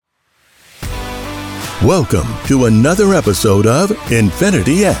Welcome to another episode of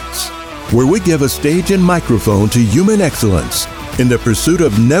Infinity X, where we give a stage and microphone to human excellence in the pursuit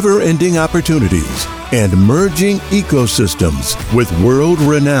of never-ending opportunities and merging ecosystems with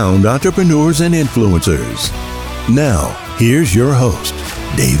world-renowned entrepreneurs and influencers. Now, here's your host,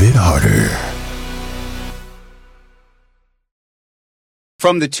 David Harter.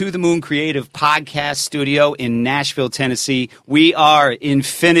 From the To the Moon Creative Podcast Studio in Nashville, Tennessee, we are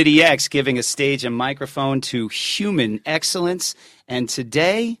Infinity X, giving a stage and microphone to human excellence. And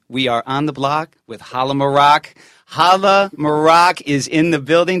today we are on the block with Hala Maroc. Hala Maroc is in the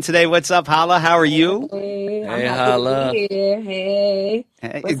building today. What's up, Hala? How are you? Hey, Hey, Hala. Hey.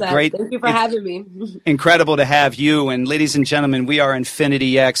 What's up? Great. Thank you for having me. Incredible to have you. And ladies and gentlemen, we are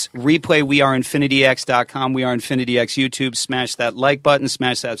Infinity X. Replay, we are InfinityX.com. We are Infinity X YouTube. Smash that like button.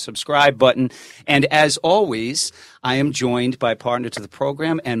 Smash that subscribe button. And as always, I am joined by partner to the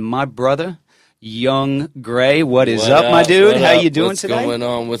program and my brother, Young Grey. What is up, my dude? How you doing today?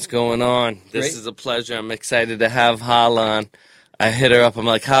 What's going on? This is a pleasure. I'm excited to have Hala on. I hit her up. I'm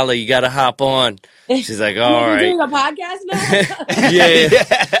like, Hala, you got to hop on. She's like, all right. You're doing a podcast now?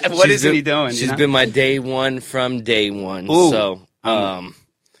 Yeah. What is he doing? She's been my day one from day one. Ooh.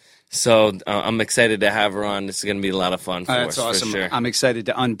 So I'm excited to have her on. This is going to be a lot of fun for us. That's awesome. For sure. I'm excited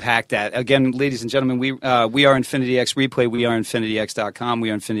to unpack that. Again, ladies and gentlemen, we are Infinity X Replay. We are InfinityX.com.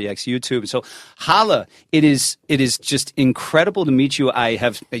 We are Infinity X YouTube. So, Hala, it is just incredible to meet you. I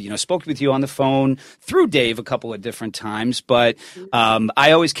have spoken with you on the phone through Dave a couple of different times, but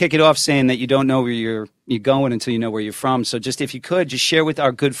I always kick it off saying that you don't know where you're going until you know where you're from. So just if you could, just share with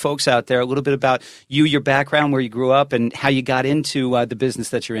our good folks out there a little bit about you, your background, where you grew up, and how you got into the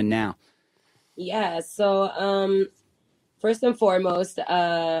business that you're in now. Yeah, so first and foremost,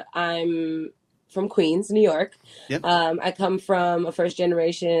 I'm from Queens, New York. Yep. I come from a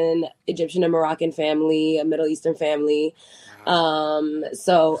first-generation Egyptian and Moroccan family, a Middle Eastern family.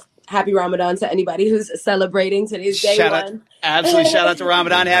 So happy Ramadan to anybody who's celebrating today's day one. Absolutely. Shout out to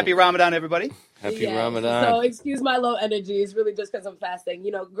Ramadan. Happy Ramadan, everybody. Happy Ramadan. So excuse my low energy. It's really just because I'm fasting.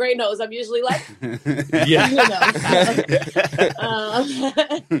 Gray knows I'm usually like,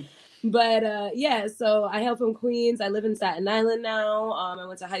 But so I hail from Queens. I live in Staten Island now. I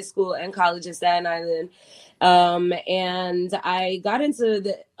went to high school and college in Staten Island. And I got into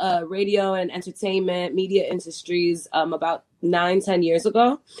the radio and entertainment media industries about 9-10 years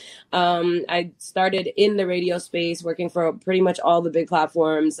ago. I started in the radio space, working for pretty much all the big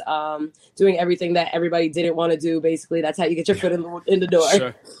platforms, doing everything that everybody didn't want to do. Basically, that's how you get your foot in the door.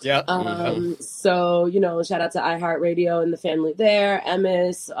 Sure. Yeah. So, shout out to iHeartRadio and the family there,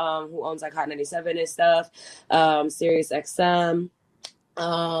 Emmis, who owns like Hot 97 and stuff, Sirius XM,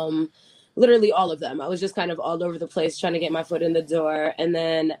 literally all of them. I was just kind of all over the place trying to get my foot in the door. And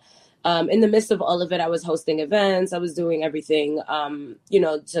then in the midst of all of it, I was hosting events. I was doing everything,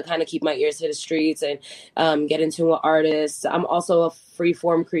 to kind of keep my ears to the streets and get into artists. I'm also a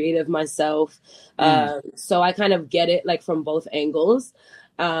free-form creative myself. So I kind of get it like from both angles.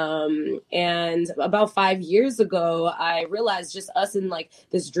 And about 5 years ago, I realized just us in like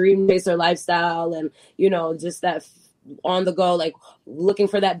this dream chaser lifestyle and, just that on the go, like looking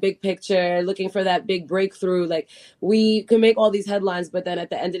for that big picture, looking for that big breakthrough. Like we can make all these headlines, but then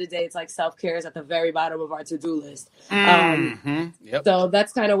at the end of the day, it's like self-care is at the very bottom of our to-do list. Yep. So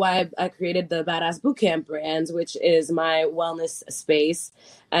that's kind of why I created the Badass Bootcamp brand, which is my wellness space.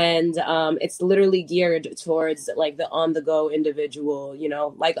 And it's literally geared towards like the on-the-go individual,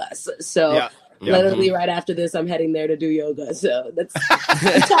 like us. So yeah. Literally right after this, I'm heading there to do yoga. So that's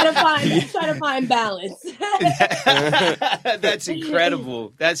try to find balance. That's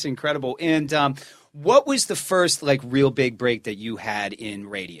incredible. That's incredible. And what was the first like real big break that you had in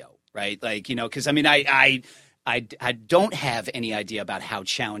radio? Right, like because I mean I don't have any idea about how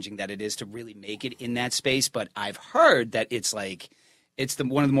challenging that it is to really make it in that space, but I've heard that it's like. It's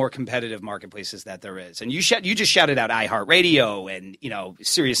one of the more competitive marketplaces that there is. And you just shouted out iHeartRadio and,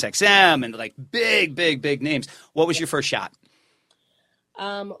 Sirius XM and like big names. What was your first shot?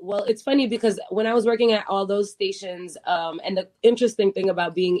 Well, it's funny because when I was working at all those stations, and the interesting thing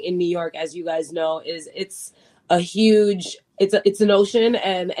about being in New York, as you guys know, is it's a huge, it's an ocean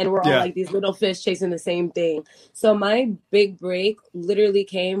and we're all like these little fish chasing the same thing. So my big break literally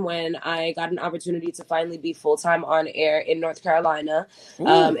came when I got an opportunity to finally be full-time on air in North Carolina.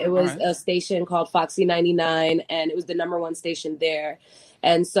 It was a station called Foxy 99 and it was the #1 station there.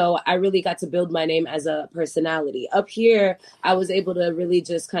 And so I really got to build my name as a personality. Up here, I was able to really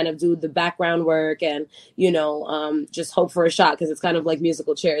just kind of do the background work and, just hope for a shot, because it's kind of like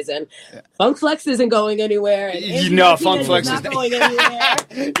musical chairs. And Funk Flex isn't going anywhere. And Funk Flex is not going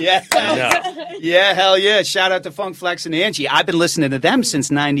anywhere. Yeah. Yeah, hell yeah. Shout out to Funk Flex and Angie. I've been listening to them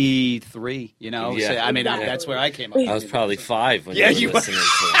since 93, Yeah. So, I mean, that's where I came up. I was probably 5 when you you were listening to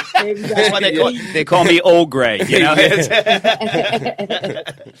it. Exactly. That's why they call me Old Gray,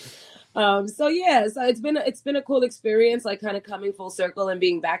 So it's been a cool experience, like kind of coming full circle and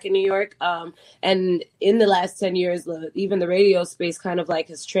being back in New York. And in the last 10 years, even the radio space kind of like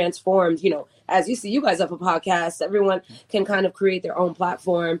has transformed. As you see, you guys have a podcast, everyone can kind of create their own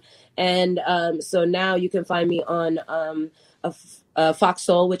platform. And so now you can find me on Fox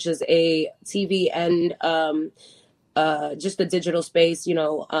Soul, which is a TV and just the digital space,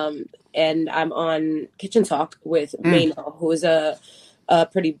 and I'm on Kitchen Talk with Mano, who is a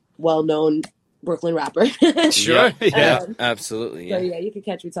pretty well-known Brooklyn rapper. Sure. Yeah. Absolutely. Yeah. So yeah, you can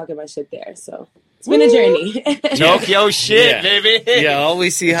catch me talking my shit there. So it's been a journey. Tokyo shit, baby. Yeah, all we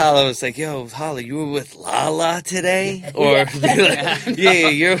see Hala was like, yo, Hala, you were with Lala today? Or,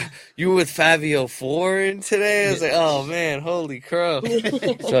 you were with Fabio Foreign today? I was like, oh, man, holy crow.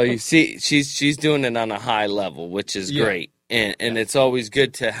 So you see, she's doing it on a high level, which is great. And it's always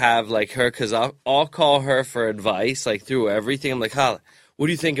good to have, like, her, because I'll call her for advice, like, through everything. I'm like, Hala, what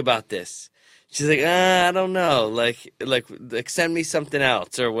do you think about this? She's like, I don't know, like send me something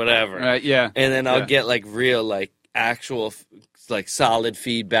else or whatever. Right, yeah. And then I'll get like real, like actual, like solid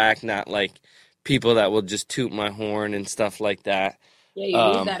feedback, not like people that will just toot my horn and stuff like that. Yeah, you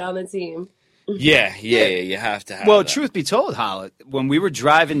need that on the team. Yeah, you have to have Well, that. truth be told, Hala, when we were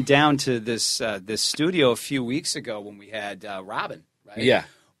driving down to this studio a few weeks ago when we had Robin, right? Yeah.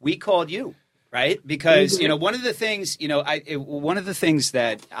 We called you. Right, because one of the things one of the things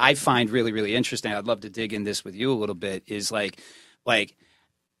that I find really, really interesting, I'd love to dig in this with you a little bit, is like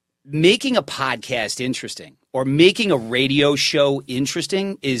making a podcast interesting or making a radio show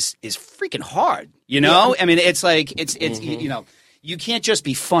interesting is freaking hard. I mean, it's like it's you can't just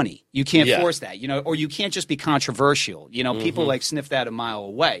be funny. You can't force that, or you can't just be controversial. People like sniff that a mile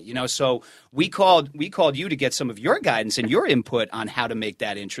away, So we called you to get some of your guidance and your input on how to make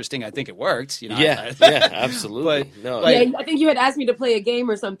that interesting. I think it worked. Yeah, absolutely. I think you had asked me to play a game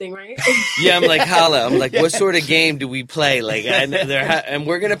or something, right? Yeah, I'm like, Hala, what sort of game do we play? Like, and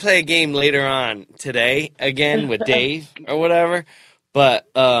we're going to play a game later on today again with Dave or whatever. But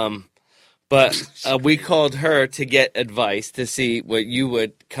we called her to get advice to see what you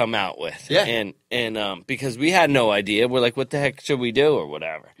would come out with. Yeah. And because we had no idea. We're like, what the heck should we do or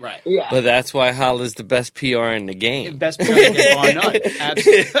whatever. Right. Yeah. But that's why Hala's the best PR in the game. Best PR in the game, why not?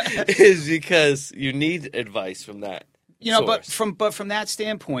 Absolutely. Is because you need advice from that. But from that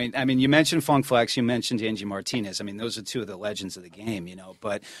standpoint, I mean, you mentioned Funk Flex, you mentioned Angie Martinez. I mean, those are two of the legends of the game,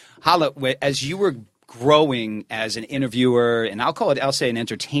 But Hala, as you were growing as an interviewer, and I'll say an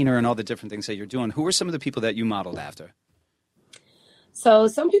entertainer and all the different things that you're doing, who are some of the people that you modeled after? So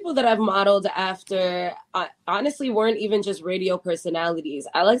some people that I've modeled after honestly weren't even just radio personalities.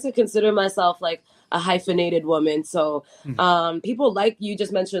 I like to consider myself like a hyphenated woman. So people like you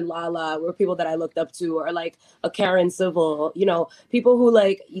just mentioned, Lala, were people that I looked up to, or like a Karen Civil, people who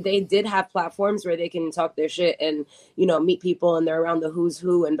like they did have platforms where they can talk their shit and, meet people, and they're around the who's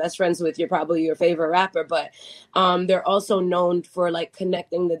who and best friends with probably your favorite rapper. But they're also known for like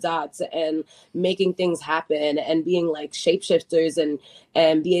connecting the dots and making things happen and being like shapeshifters and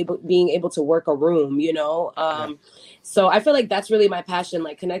being able to work a room, So I feel like that's really my passion,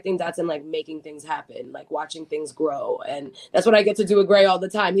 like connecting dots and like making things happen, like watching things grow. And that's what I get to do with Gray all the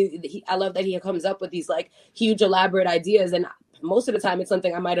time. I love that he comes up with these like huge elaborate ideas. And most of the time it's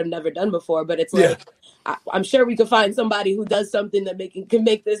something I might have never done before, but it's like, I'm sure we could find somebody who does something that can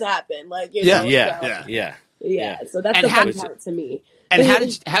make this happen. Like, Yeah. So that's the fun part to me.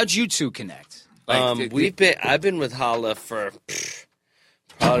 And how'd you two connect? I've been with Hala for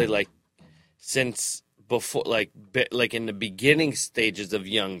probably like since before, like in the beginning stages of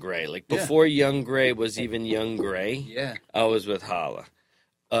Young Grey, like before Young Grey was even Young Grey. Yeah, I was with Hala.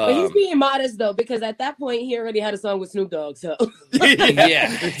 But he's being modest though, because at that point he already had a song with Snoop Dogg. So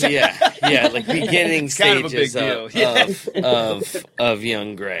yeah, like beginning stages of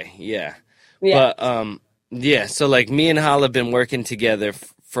Young Grey. Yeah. But so like me and Hala have been working together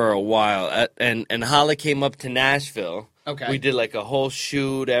for a while, and Hala came up to Nashville. Okay, we did like a whole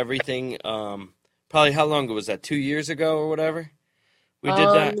shoot, everything. Probably how long ago was that? 2 years ago or whatever. We did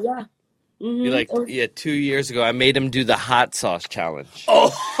that. Mm-hmm. 2 years ago, I made him do the hot sauce challenge.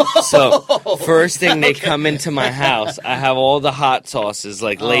 Oh, so first thing they come into my house, I have all the hot sauces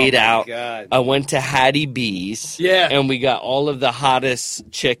laid out. God. I went to Hattie B's, and we got all of the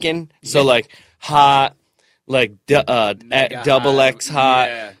hottest chicken. So hot, double hot. X hot,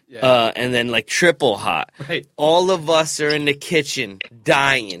 Yeah. and then triple hot. Right. All of us are in the kitchen,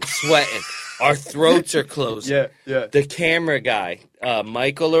 dying, sweating. Our throats are closed. Yeah. The camera guy,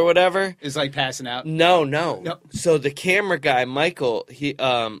 Michael or whatever, is passing out. No. Yep. So the camera guy, Michael, he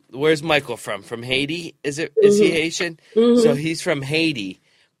where's Michael from? From Haiti? Is he Haitian? Mm-hmm. So he's from Haiti,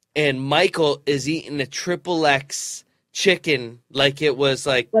 and Michael is eating a triple X chicken like it was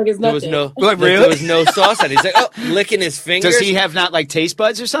it's there was nothing. no Really? there was no sauce on it. He's licking his fingers. Does he have not taste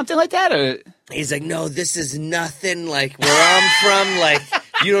buds or something like that? Or He's no, this is nothing like where I'm from.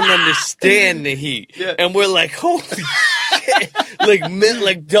 You don't understand the heat. Yeah. And we're holy shit.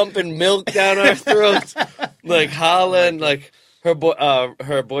 Dumping milk down our throats. Hala and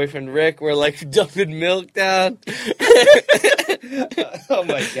her boyfriend Rick were dumping milk down. oh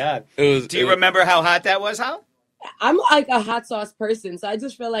my God! Do you remember how hot that was? How? I'm a hot sauce person, so I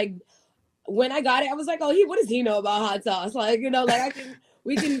just feel like when I got it, I was what does he know about hot sauce?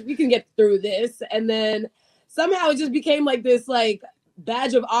 We can get through this, and then somehow it just became this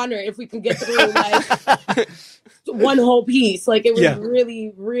badge of honor if we can get through one whole piece. It was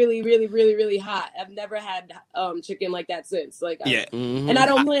really, really, really, really, really hot. I've never had chicken like that since. And I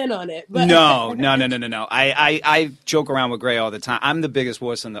don't plan on it. But No. I joke around with Gray all the time. I'm the biggest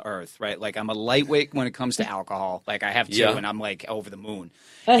wuss on the earth, right? I'm a lightweight when it comes to alcohol. I have two, and I'm over the moon.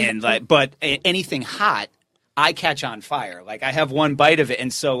 And but anything hot, I catch on fire. I have one bite of it,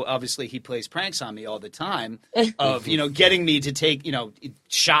 and so obviously he plays pranks on me all the time of getting me to take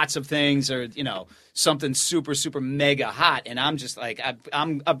shots of things or something super super mega hot, and I'm just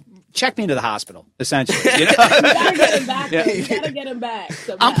I'm check me into the hospital essentially. You gotta get him back. You gotta get him back.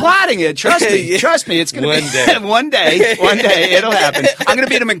 Somehow. I'm plotting it. Trust me. Trust me. It's gonna be one day it'll happen. I'm gonna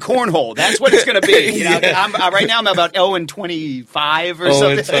beat him in cornhole. That's what it's gonna be. Right now I'm about 0-25 or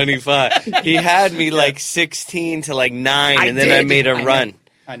something. 0-25. He had me 16 to 9, and then I made a run.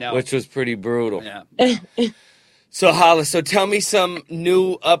 I know, which was pretty brutal. Yeah. So Hala, tell me some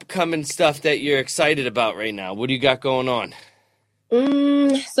new upcoming stuff that you're excited about right now. What do you got going on?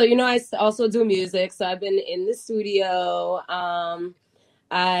 So I also do music. So I've been in the studio.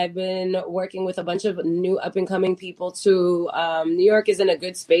 I've been working with a bunch of new up and coming people too. New York is in a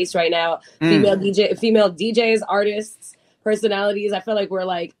good space right now. Female DJs, artists, personalities. I feel like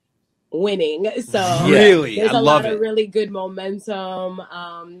we're winning. So really, there's I a love lot it. of really good momentum.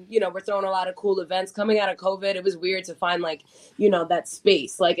 We're throwing a lot of cool events. Coming out of COVID, it was weird to find that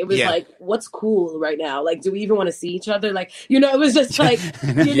space. It was what's cool right now? Do we even want to see each other? It was just we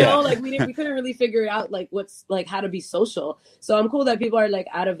couldn't really figure it out what's how to be social. So I'm cool that people are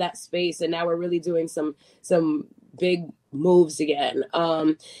out of that space, and now we're really doing some big moves again.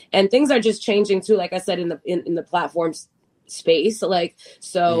 And things are just changing too. Like I said, in the platforms space. I'm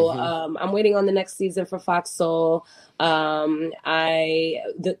waiting on the next season for Fox Soul. I'm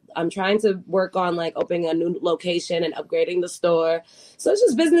trying to work on opening a new location and upgrading the store. So it's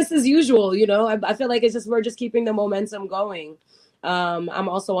just business as usual, I feel like we're just keeping the momentum going. I'm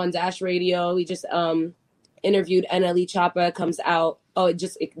also on Dash Radio. We just interviewed NLE Choppa, comes out.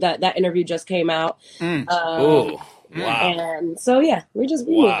 That interview just came out. Wow. And so we're just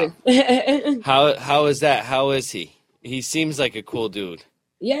moving. How is that? How is he? He seems like a cool dude.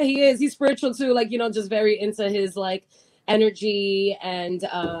 Yeah, he is. He's spiritual too. Just very into his energy and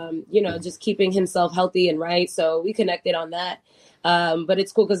just keeping himself healthy and right. So we connected on that. But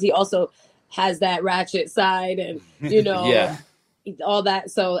it's cool because he also has that ratchet side and all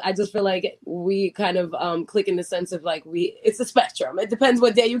that. So I just feel like we kind of click in the sense of it's a spectrum. It depends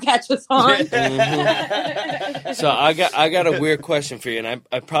what day you catch us on. Mm-hmm. So I got a weird question for you, and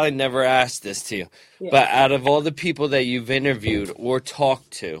I probably never asked this to you. Yeah. But out of all the people that you've interviewed or talked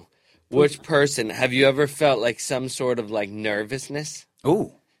to, which person have you ever felt some sort of nervousness?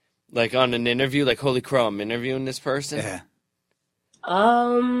 Ooh. On an interview, holy crow, I'm interviewing this person? Yeah.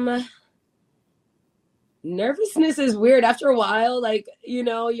 Nervousness is weird. After a while,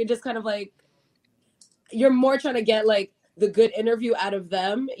 you're just kind of you're more trying to get the good interview out of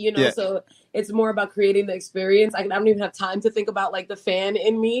them, so it's more about creating the experience. I don't even have time to think about the fan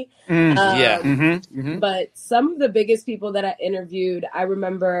in me. But some of the biggest people that I interviewed, I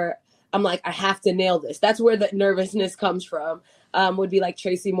remember I'm I have to nail this. That's where the nervousness comes from. Would be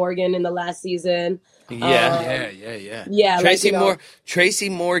Tracy Morgan in the last season. Yeah. Tracy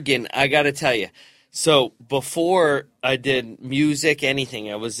Morgan, I gotta tell you. So before I did music,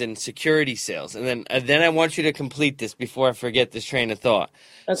 anything, I was in security sales. And then I want you to complete this before I forget this train of thought.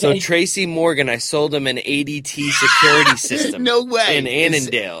 Okay. So Tracy Morgan, I sold him an ADT security system. No way. In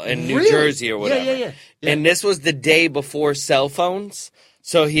Annandale, in New Really? Jersey or whatever. Yeah. And this was the day before cell phones.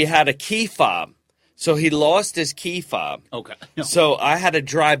 So he had a key fob. So he lost his key fob. Okay. So I had to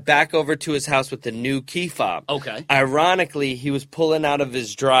drive back over to his house with the new key fob. Okay. Ironically, he was pulling out of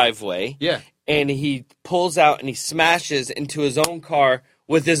his driveway. Yeah. And he pulls out and he smashes into his own car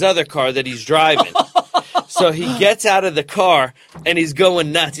with his other car that he's driving. So he gets out of the car and he's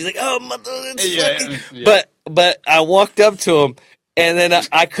going nuts. He's like, "Oh, mother!" Yeah. But I walked up to him and then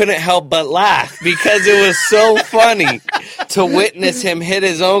I couldn't help but laugh because it was so funny to witness him hit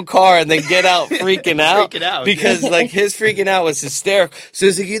his own car and then get out freaking out. Because like his freaking out was hysterical. So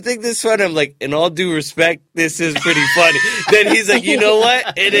he's like, "You think this is funny?" I'm like, "In all due respect, this is pretty funny." Then he's like, "You know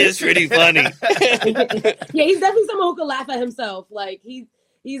what? It is pretty funny." Yeah, he's definitely someone who could laugh at himself. Like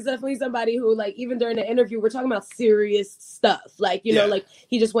he's definitely somebody who, like, even during the interview, we're talking about serious stuff. Like, you know, like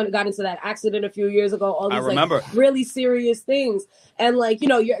he just got into that accident a few years ago. All these like really serious things. And like, you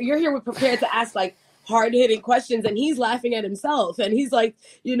know, you're here prepared to ask like hard-hitting questions, and he's laughing at himself, and he's like,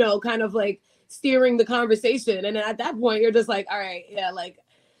 you know, kind of like steering the conversation. And then at that point, you're just like, all right, yeah, like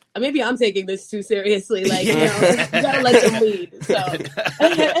maybe I'm taking this too seriously. Like, you know, you gotta let them lead. So,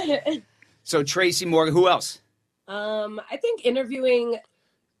 so Tracy Morgan, who else? I think interviewing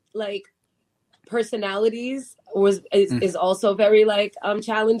like personalities is also very like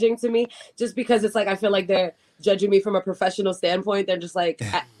challenging to me, just because it's like I feel like they're judging me from a professional standpoint. They're just like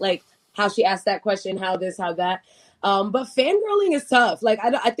how she asked that question, how this, how that. But fangirling is tough. Like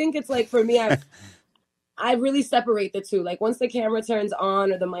I think it's like, for me, I really separate the two. Like once the camera turns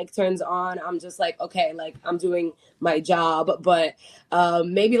on or the mic turns on, I'm just like, okay, like I'm doing my job. But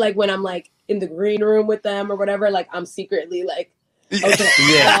maybe like when I'm like in the green room with them or whatever, like I'm secretly like,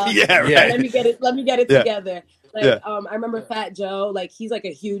 okay, right. Let me get it together. Like I remember Fat Joe, like he's like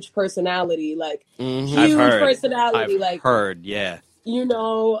a huge personality, like huge personality. I've heard, you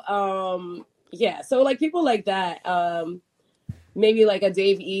know, so like people like that, maybe like a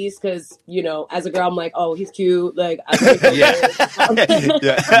Dave East, because, you know, as a girl I'm like, oh, he's cute, like I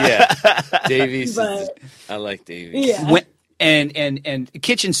Dave East, I like Dave East. And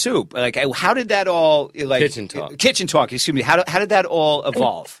Kitchen Soup, like how did that all like Kitchen Talk, excuse me, how did that all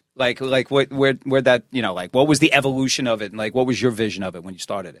evolve? Like where that, you know, like what was the evolution of it, and like what was your vision of it when you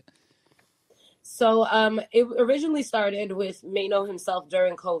started it? So it originally started with Mano himself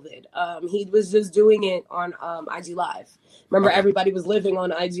during COVID. He was just doing it on IG Live. Remember, everybody was living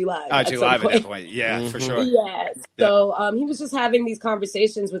on IG Live. IG Live at that point, yeah, for sure. Yeah. So he was just having these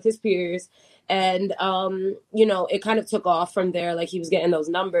conversations with his peers, and you know, it kind of took off from there. Like he was getting those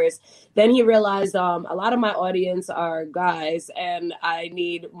numbers. Then he realized a lot of my audience are guys, and I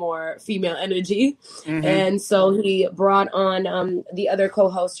need more female energy. And so he brought on the other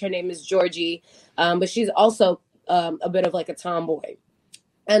co-host. Her name is Georgie. But she's also a bit of like a tomboy.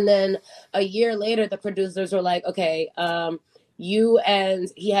 And then a year later, the producers were like, okay, you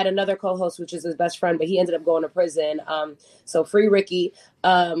and he had another co-host, which is his best friend, but he ended up going to prison. So free Ricky.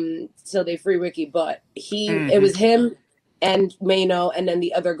 So they free Ricky, but it was him and Mano and then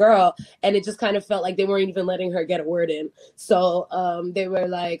the other girl. And it just kind of felt like they weren't even letting her get a word in. So they were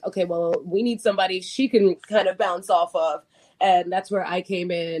like, okay, well, we need somebody she can kind of bounce off of. And that's where I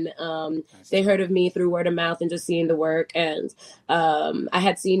came in. They heard of me through word of mouth and just seeing the work. And I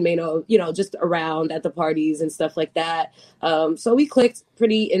had seen Mano, you know, just around at the parties and stuff like that. So we clicked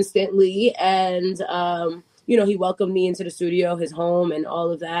pretty instantly. And, you know, he welcomed me into the studio, his home and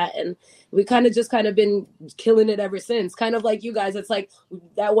all of that. And we kind of been killing it ever since. Kind of like you guys. It's like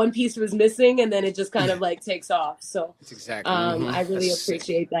that one piece was missing and then it just kind of like takes off. So that's exactly. I really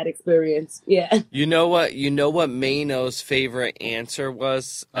appreciate that experience. Yeah. You know what Mano's favorite answer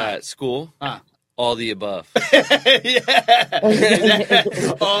was at school? All the above. All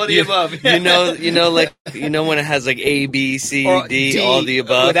the above. You know when it has like A, B, C, D, all the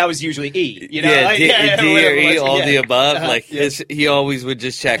above. Well, that was usually E. You know, D or E, all the above. Like he always would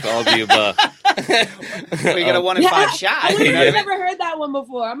just check all the above. Well, you got a 1 in 5 shot. I've never heard that one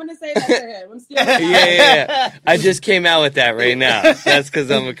before. I'm gonna say that to him. I'm still yeah. I just came out with that right now. That's because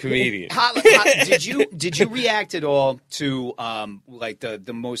I'm a comedian. Did you react at all to like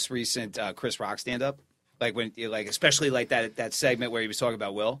the most recent Chris Rock stand-up? Like when, like especially like that segment where he was talking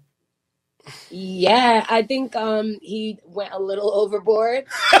about Will? Yeah, I think he went a little overboard.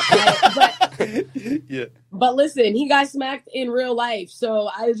 But listen, he got smacked in real life, so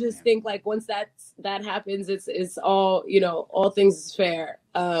I just think like once that happens, it's all, you know, all things is fair.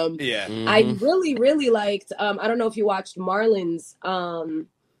 Yeah. I really, really liked, I don't know if you watched Marlon's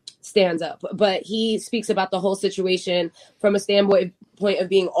stand up, but he speaks about the whole situation from a standpoint of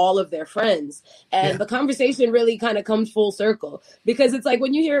being all of their friends. And the conversation really kind of comes full circle, because it's like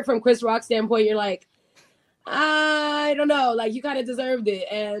when you hear it from Chris Rock's standpoint, you're like, I don't know, like you kind of deserved it,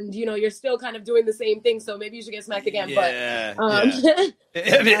 and you know you're still kind of doing the same thing, so maybe you should get smacked again. And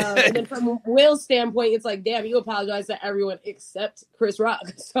then from Will's standpoint, it's like, damn, you apologize to everyone except Chris Rock.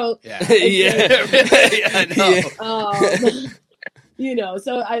 So I know. you know,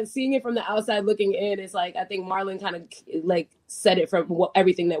 so seeing it from the outside looking in, it's like I think Marlon kind of like said it from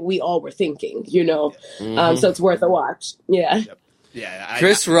everything that we all were thinking, you know. So it's worth a watch. Yeah. Yep. Yeah,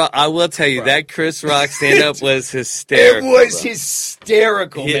 Chris Rock. I will tell you that Chris Rock stand up was hysterical. It was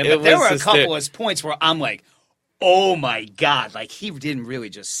hysterical, man. Yeah, but there were a couple of points where I'm like, "Oh my god!" Like he didn't really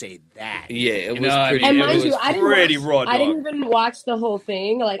just say that. Yeah, it was And pretty. it mind was you, pretty raw. I didn't even watch the whole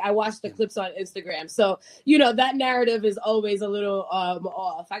thing. Like I watched the clips on Instagram, so you know that narrative is always a little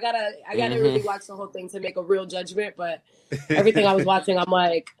off. I gotta really watch the whole thing to make a real judgment. But everything I was watching, I'm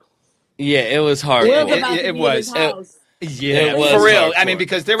like, yeah, it was hard. It was. Yeah, for real. Hardcore. I mean,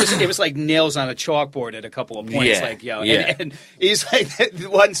 because it was like nails on a chalkboard at a couple of points. Yeah. Like, yo, Yeah. and he's like,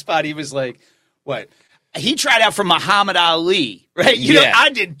 one spot, he was like, what? He tried out for Muhammad Ali, right? You know,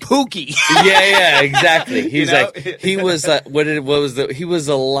 I did Pookie. Yeah, exactly. He's You know? like, he was he was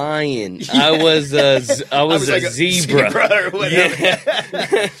a lion. I was a like zebra. or whatever.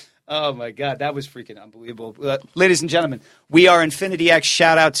 Yeah. Oh my God, that was freaking unbelievable. Ladies and gentlemen, we are Infinity X.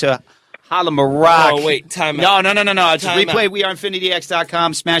 Shout out to Hala Maroc. Oh, wait, time out. No. Just Time replay out.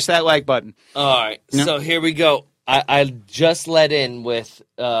 weareinfinityx.com. Smash that like button. All right, so here we go. I just let in with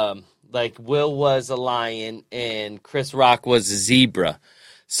like Will was a lion and Chris Rock was a zebra.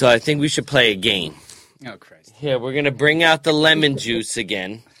 So I think we should play a game. Oh, Christ. Here, we're going to bring out the lemon juice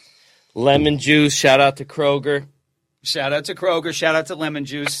again. Lemon juice, shout out to Kroger. Shout out to Kroger. Shout out to Lemon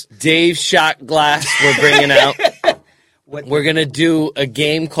Juice. Dave's shot glass we're bringing out. We're going to do a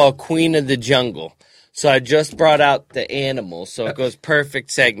game called Queen of the Jungle. So I just brought out the animals, so it goes perfect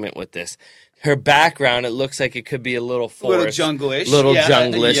segment with this. Her background, it looks like it could be a little forest. Little jungle-ish. Little Yeah,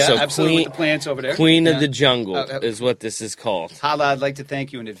 jungle-ish. yeah, So absolutely, with the plants over there. Queen Yeah. of the Jungle is what this is called. Hala, I'd like to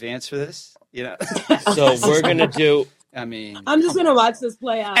thank you in advance for this. You know, So we're going to do... I mean, I'm just gonna watch this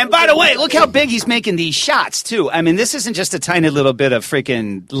play out. and by the way, look how big he's making these shots too. I mean, this isn't just a tiny little bit of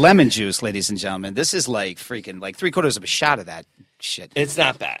freaking lemon juice, ladies and gentlemen. This is like freaking like 3/4 of a shot of that shit. It's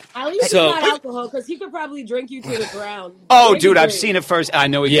not bad. At least So- it's not alcohol, because he could probably drink you to the ground. Oh, Drink dude, and I've drink. seen it first. I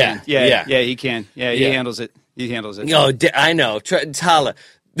know he Yeah, can. Yeah, yeah. he can. Yeah, he Yeah. handles it. He handles it. No, I know. Tala.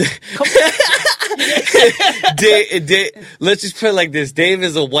 Let's just put it like this. Dave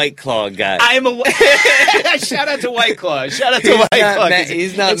is a White Claw guy. I am a shout out to White Claw. Shout out to White Claw.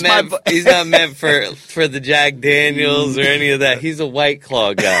 He's not meant for the Jack Daniels or any of that. He's a White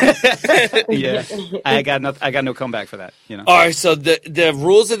Claw guy. Yeah, I got no comeback for that. You know. All right, so the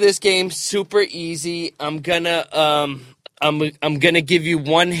rules of this game super easy. I'm gonna give you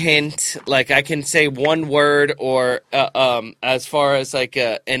one hint. Like I can say one word, or as far as like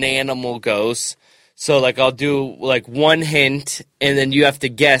an animal goes. So like I'll do like one hint, and then you have to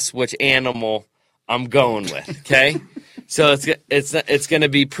guess which animal I'm going with. Okay, so it's gonna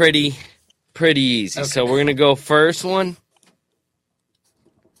be pretty easy. Okay. So we're gonna go first one.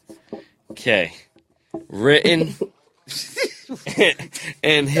 Okay, written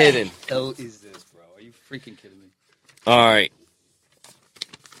and hidden. What the hell is this, bro? Are you freaking kidding me? All right.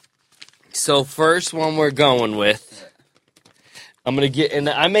 So first one we're going with. I'm going to get, and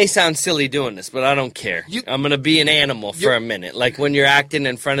I may sound silly doing this, but I don't care. I'm going to be an animal for a minute. Like when you're acting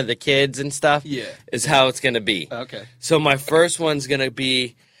in front of the kids and stuff, is how it's going to be. Okay. So my first one's going to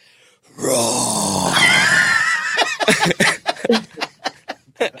be raw.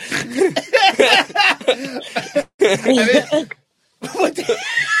 What the?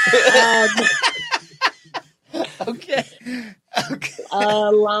 Okay.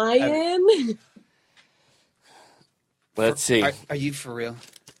 Lion. Let's see. Are you for real?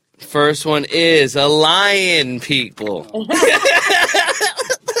 First one is a lion, people.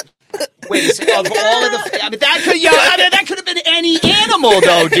 Wait, so of all of the, I mean, that could have been any animal,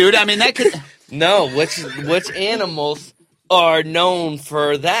 though, dude. I mean, that could. No, which animals are known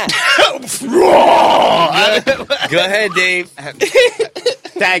for that? Go ahead, Dave.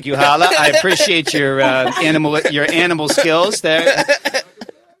 Thank you, Hala. I appreciate your animal skills there.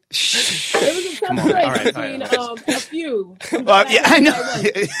 It was a tough choice between a few. Yeah, I know.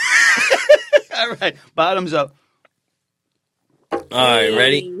 All right, bottoms up. All right,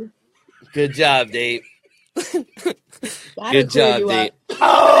 ready? Good job, Dave. Good job, Dave.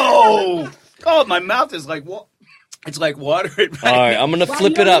 Oh, my mouth is like it's like water. All right, I'm gonna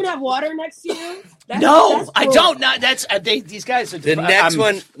flip it up. You don't even have water next to you? That's I cool. don't. No, that's these guys are. The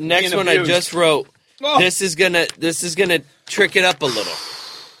next one I just wrote. Oh. This is gonna trick it up a little.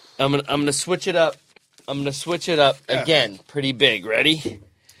 I'm gonna switch it up. Again. Pretty big. Ready?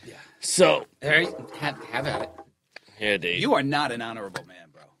 Yeah. So Harry, have at it. Here, Dave. You are not an honorable man,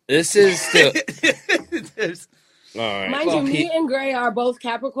 bro. This is the. All right. Mind you, me and Gray are both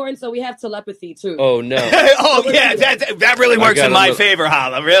Capricorn, so we have telepathy too. Oh no. Oh yeah, that really works in my favor,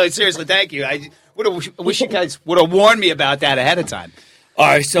 Hala. Really, seriously, thank you. I wish you guys would have warned me about that ahead of time. All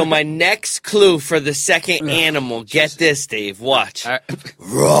right, so my next clue for the second animal. Get this, Dave. Watch. Right.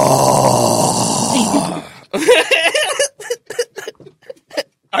 Roar.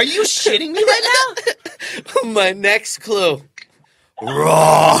 Are you shitting me right now? My next clue.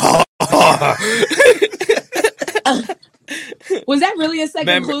 Roar. Was that really a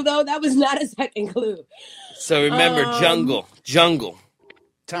second clue, though? That was not a second clue. So remember, jungle.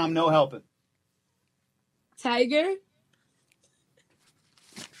 Tom, no helping. Tiger?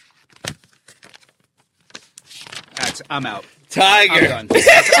 I'm out. Tiger. I'm done.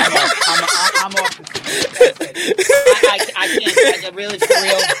 I'm off. I can't. I really, for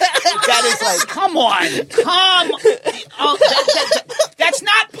real. That is like, come on. That's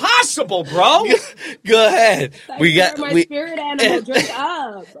not possible, bro. Go ahead. My spirit animal. Drink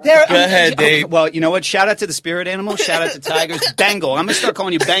up. Go ahead, Dave. Well, you know what? Shout out to the spirit animal. Shout out to Tigers. Bengal. I'm gonna start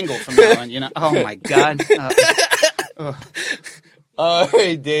calling you Bengal from now on. You know? Oh my God. All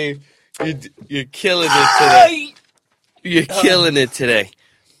right, Dave. You're killing it today. You're killing it today.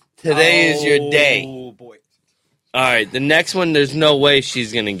 Today is your day. Oh boy. All right, the next one, there's no way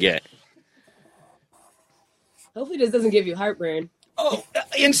she's gonna get. Hopefully this doesn't give you heartburn. Oh,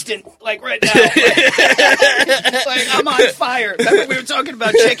 instant, like right now. Like I'm on fire. Remember we were talking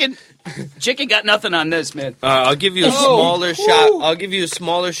about chicken? Chicken got nothing on this, man. I'll give you a smaller shot. I'll give you a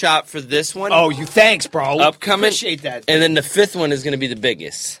smaller shot for this one. Oh, thanks, bro. Upcoming. Appreciate that. And then the fifth one is gonna be the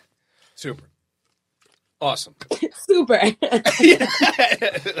biggest. Super. Awesome. Super. I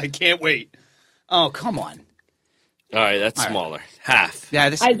can't wait. Oh, come on. All right, that's smaller. Right. Half. Yeah,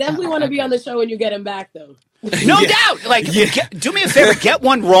 I definitely want to be on the show when you get him back, though. No doubt. Like, do me a favor, get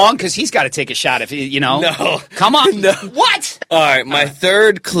one wrong, because he's got to take a shot. If you know. No. Come on. No. What? All right, my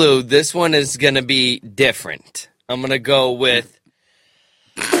third clue. This one is gonna be different. I'm gonna go with.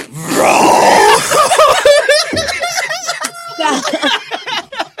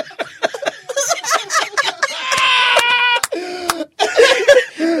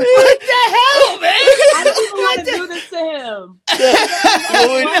 I don't even want to do this to him.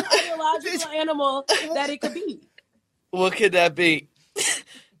 What biological animal that it could be? What could that be?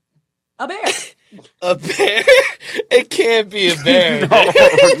 A bear. A bear? It can't be a bear.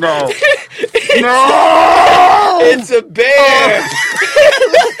 No. It's a bear.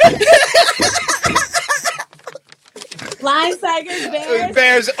 Lions, tigers, bears.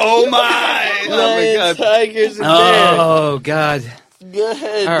 Bears. Oh my. Lions, tigers, and bears. Oh God. Go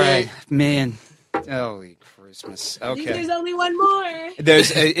ahead. All right, man. Holy Christmas. I think Okay. there's only one more.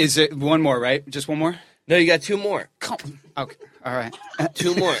 Is it one more, right? Just one more? No, you got two more. Okay. All right.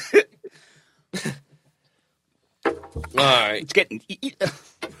 Two more. All right. It's getting.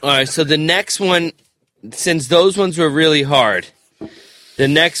 All right. So the next one, since those ones were really hard, the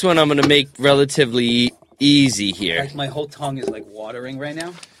next one I'm going to make relatively easy here. Like my whole tongue is like watering right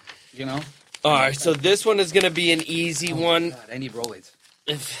now. You know. All right. So this one is going to be an easy one. God, I need Rolaids.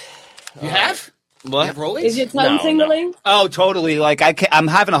 You All have? What? You have Rolaids? Is your tongue tingling? Oh, totally. Like I'm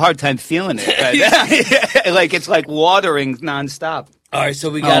having a hard time feeling it. Right? Like it's like watering nonstop. All right, so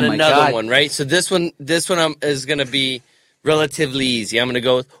we got my another God. one, right? So this one is going to be relatively easy. I'm going to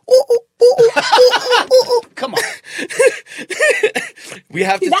go with. Come on. We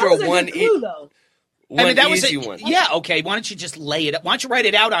have to That throw was a one good clue, though. That easy was one. Yeah. Okay. Why don't you just lay it up? Why don't you write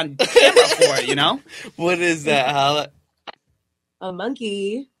it out on camera for it? You know. What is that, Hala? A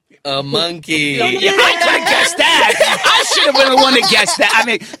monkey. A monkey. Yeah, I could have guessed that. I should have been the one to guess that. I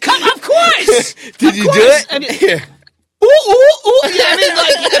mean, come, of course. Did you do it? I mean, Here. ooh. Yeah, I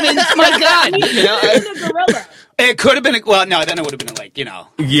mean, my God. You know, It's a gorilla. it could have been. Well, no, then it would have been like, you know.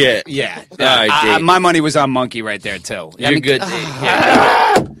 Yeah. Yeah. All right, Dave. My money was on monkey right there too. You're good, Dave.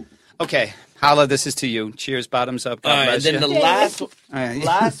 Yeah. Okay, Hala, this is to you. Cheers, bottoms up. God All right, and bless then you. the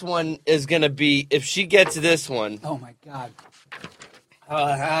last one is going to be, if she gets this one, Oh my God.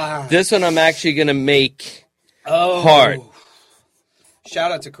 this one I'm actually going to make hard.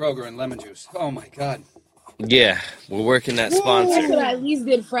 Shout out to Kroger and lemon juice. Oh my God. Yeah, we're working that That's sponsor. what I at least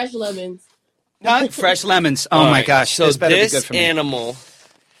did fresh lemons. Fresh lemons. Oh, All my right, gosh. So this better be this good for me. animal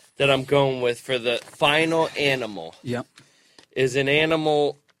that I'm going with for the final animal Yep. is an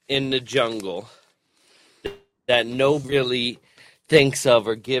animal in the jungle that nobody really thinks of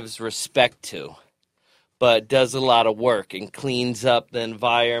or gives respect to, but does a lot of work and cleans up the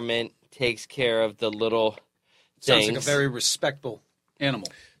environment, takes care of the little Sounds things. like a very respectable animal.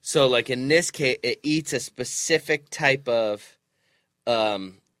 So, like in this case, it eats a specific type of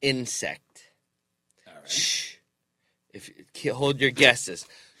insect. All right. Shh. Hold your guesses.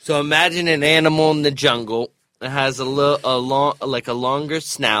 So imagine an animal in the jungle. It has a longer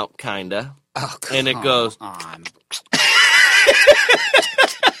snout, kinda, Oh, and it goes on.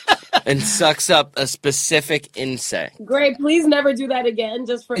 and sucks up a specific insect. Great, please never do that again.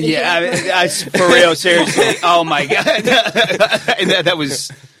 Just for Yeah, for real, seriously. Oh, my God. And that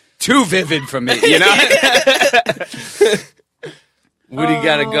was too vivid for me, you know? What do you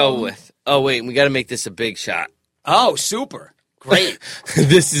got to go with? Oh, wait, we got to make this a big shot. Oh, super. Great. This is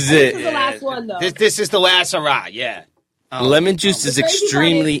This is it. the last one, though. This is the last hurrah, yeah. Oh. Lemon juice is The crazy part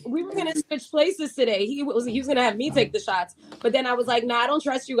extremely... is, we were gonna switch places today. He was gonna have me take the shots, but then I was like, "Nah, I don't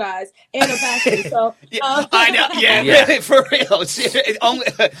trust you guys." And I'm fasting, so I know, yeah, Yeah. for real.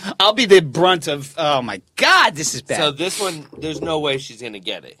 I'll be the brunt of. Oh my God, this is bad. So this one, there's no way she's going to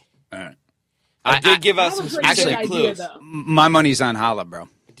get it. All right. I did give I out have a some pretty specific good idea, clues. though. My money's on Hala, bro.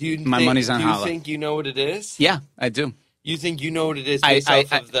 My money's on Do you Hala. think you know what it is? Yeah, I do. You think you know what it is based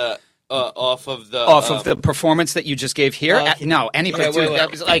off of the performance that you just gave here. Okay. No, anybody. Wait, wait, Dude, wait. that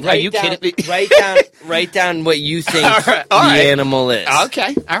was like, are Write you down- kidding me? Write down what you think All the right. animal is.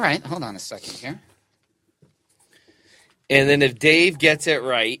 Okay, all right. Hold on a second here. And then if Dave gets it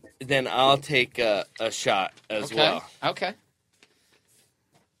right, then I'll take a shot as well. Okay.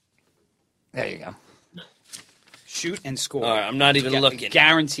 There you go. Shoot and score. All right, I'm not even looking.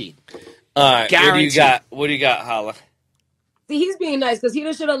 Guaranteed. All right, Guaranteed. What do you got, Hala? See, he's being nice because he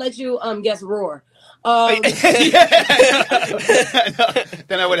should have let you guess roar. Then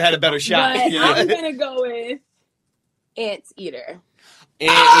Then I would have had a better shot. but you know? I'm gonna go with anteater.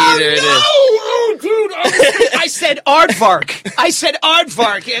 Either it is. Oh, dude! I said aardvark. I said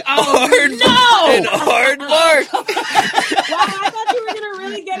aardvark. Oh, An aardvark. Wow, I thought you were gonna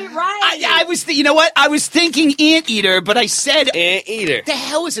really get it right. I was. You know what? I was thinking anteater, but I said. Anteater. The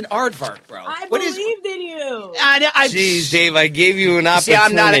hell is an aardvark, bro? I What is? believed in you. Jeez, Dave, I gave you an See,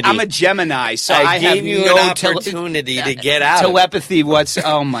 opportunity. I'm a Gemini, so I have gave you no an opportunity to get out. telepathy.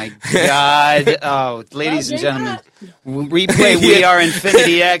 Oh my God! Oh, ladies and gentlemen, replay. We are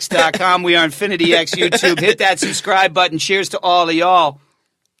InfinityX.com. We are InfinityX YouTube. Hit that subscribe button. Cheers to all of y'all.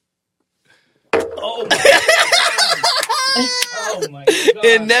 Oh my God! Oh my God!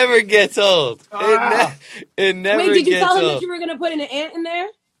 It never gets old. It never Wait, did you gets tell him old. that you were gonna put an ant in there?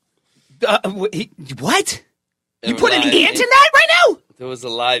 What? You A put an live ant in that right now? There was a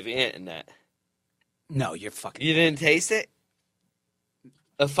live ant in that. No, you're fucking. You didn't taste it?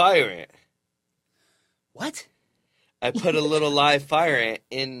 A fire ant. What? I put a little live fire ant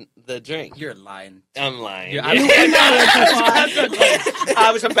in the drink. You're lying. I'm lying. I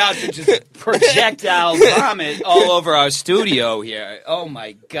was about to just projectile vomit all over our studio here. Oh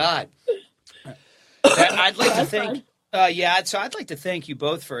my God! I'd like to thank. So I'd like to thank you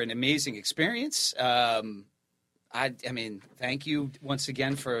both for an amazing experience. I mean, thank you once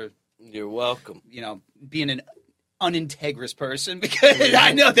again for You're welcome. being an unintegrous person, because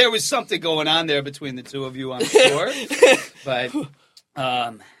I know there was something going on there between the two of you, I'm sure. But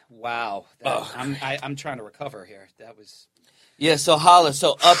wow, I'm trying to recover here. That was Yeah, so Hala,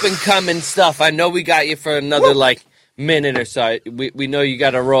 so up and coming stuff. I know we got you for another minute or so. We know you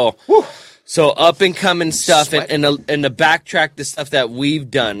got to roll. Woo. So up and coming stuff and the backtrack the stuff that we've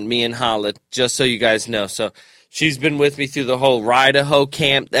done, me and Hala, just so you guys know. So she's been with me through the whole Idaho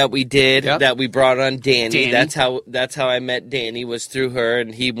camp that we did, that we brought on Danny. That's how I met Danny, was through her,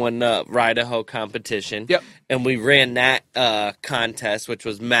 and he won the Idaho competition. Yep. And we ran that contest, which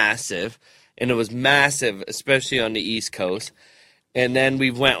was massive, and it was massive, especially on the East Coast. And then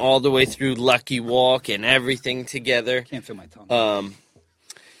we went all the way through Lucky Walk and everything together. can't feel my tongue.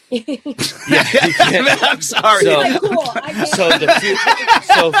 I'm sorry.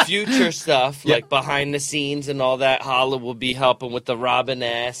 So future stuff, like behind the scenes and all that, Hala will be helping with the Robin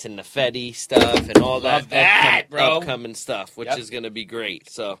S and the Fetty stuff and all that, upcoming stuff, which is going to be great.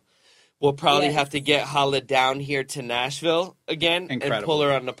 So we'll probably have to get Hala down here to Nashville again and pull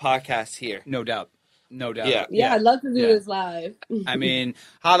her on the podcast here. No doubt. Yeah, I'd love to do this live. I mean,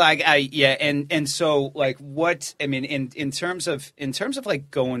 Hala, and so what? I mean, in terms of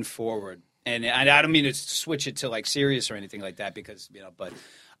like going forward, and I don't mean to switch it to like serious or anything like that, because but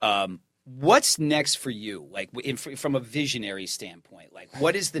What's next for you? Like from a visionary standpoint, like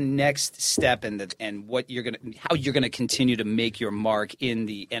what is the next step and how you're gonna continue to make your mark in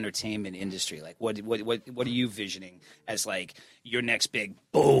the entertainment industry? Like what are you visioning as like your next big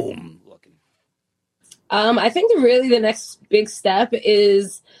boom looking? I think really the next big step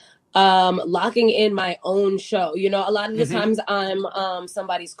is locking in my own show. You know, a lot of the times I'm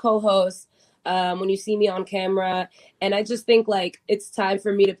somebody's co-host. When you see me on camera, and I just think like it's time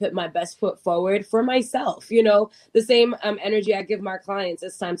for me to put my best foot forward for myself. You know, the same energy I give my clients,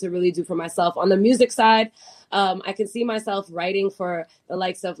 it's time to really do for myself. On the music side, I can see myself writing for the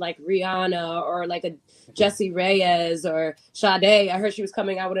likes of like Rihanna or like a Jessie Reyes or Sade. I heard she was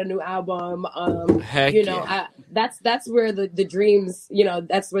coming out with a new album. That's where the dreams,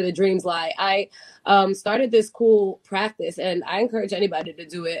 that's where the dreams lie. I started this cool practice, and I encourage anybody to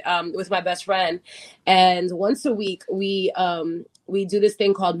do it with my best friend. And once a week, we do this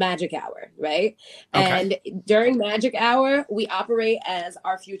thing called Magic Hour, right? Okay. And during Magic Hour, we operate as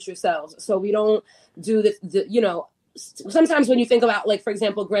our future selves. So we don't do this, sometimes when you think about, like, for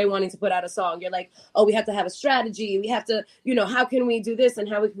example, Grey wanting to put out a song, you're like, oh, we have to have a strategy. We have to, how can we do this and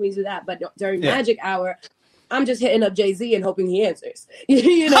how can we do that? But during Magic Hour, I'm just hitting up Jay-Z and hoping he answers. I'm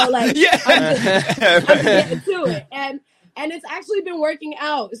just getting to it. And it's actually been working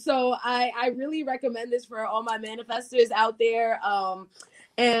out. So I really recommend this for all my manifestors out there.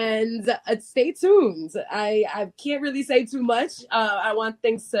 And stay tuned. I can't really say too much. I want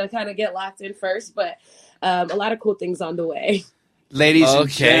things to kind of get locked in first, but a lot of cool things on the way. Ladies and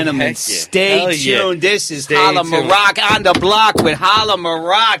gentlemen, stay tuned. This is Hala Maroc on the block with Hala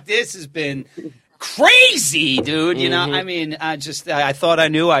Maroc. This has been crazy, dude. I thought I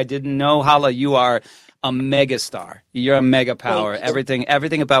knew. I didn't know. Hala, you are a mega star. You're a mega power. Everything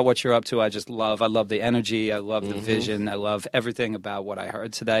about what you're up to, I just love. I love the energy. I love the vision. I love everything about what I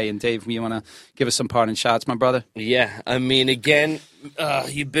heard today. And Dave, you want to give us some parting shots, my brother? Yeah. I mean, again,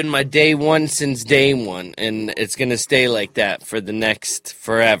 you've been my day one since day one, and it's going to stay like that for the next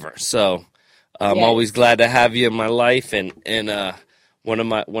forever. So I'm always glad to have you in my life, and one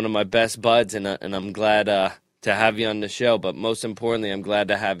of my best buds, and I'm glad to have you on the show. But most importantly, I'm glad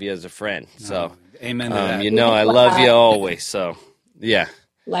to have you as a friend. So. Amen to that. I love you always, so, yeah.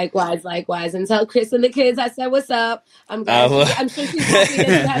 Likewise. And tell Chris and the kids I said what's up. I'm sure she's happy that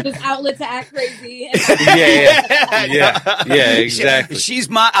you have this outlet to act crazy. Yeah, exactly. She's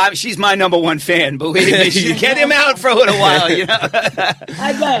my number one fan, believe me. She get him out for a little while,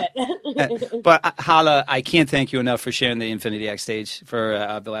 I bet. But Hala, I can't thank you enough for sharing the Infinity X stage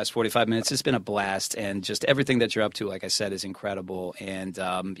for the last 45 minutes. It's been a blast, and just everything that you're up to, like I said, is incredible. And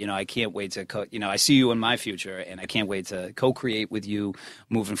I can't wait to I see you in my future, and I can't wait to co-create with you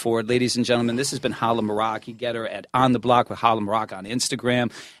moving forward. Ladies and gentlemen, this has been Hala Maroc. You get her at On The Block with Hala Maroc on Instagram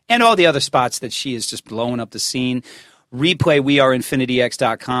and all the other spots that she is just blowing up the scene. Replay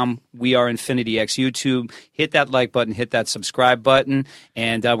weareinfinityx.com. We Are Infinity X YouTube. Hit that like button, hit that subscribe button,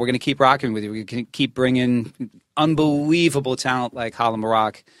 and we're going to keep rocking with you. We're going to keep bringing unbelievable talent like Hala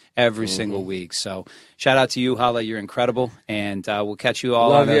Maroc every single week. So shout out to you, Hala. You're incredible, and we'll catch you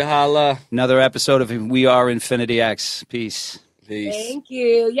all on another episode of We Are Infinity X. Peace. Thank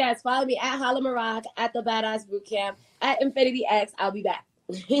you. Yes, follow me at Hala Maroc, at the Badass Bootcamp, at Infinity X. I'll be back.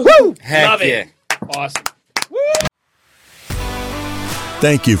 Woo! Love it. Awesome. Woo!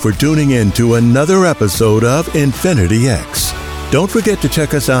 Thank you for tuning in to another episode of Infinity X. Don't forget to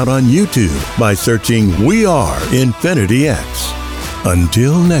check us out on YouTube by searching We Are Infinity X.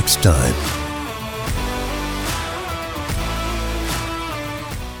 Until next time.